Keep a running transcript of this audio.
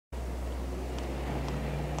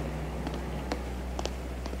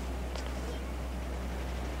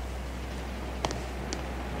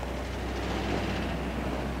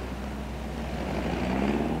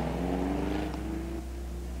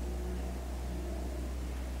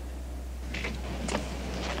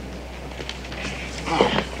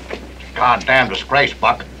goddamn disgrace,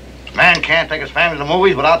 Buck. Man can't take his family to the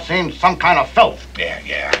movies without seeing some kind of filth.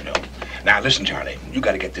 Yeah, I know. Now, listen, Charlie. You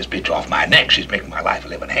got to get this bitch off my neck. She's making my life a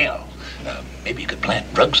living hell. Maybe you could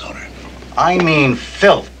plant drugs on her. I mean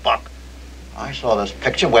filth, Buck. I saw this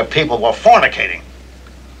picture where people were fornicating.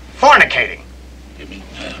 Fornicating. You mean,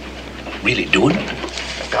 really doing it?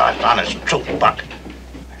 The God's honest truth, Buck.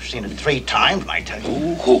 I've seen it 3 times, and I tell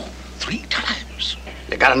you. Oh, 3 times?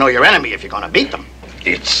 You gotta know your enemy if you're gonna beat them.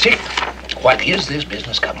 It's sick. What is this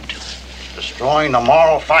business coming to? Destroying the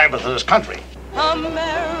moral fibers of this country.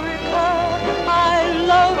 America, I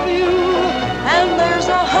love you, and there's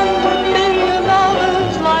 100 million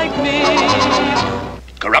others like me.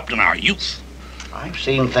 Corrupting our youth. I've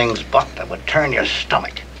seen things, Buck, that would turn your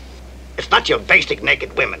stomach. It's not your basic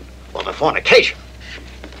naked women or the fornication.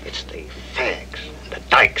 It's the fags, the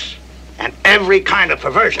dykes, and every kind of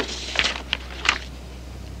perversion.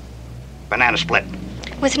 Banana split.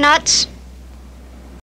 With nuts?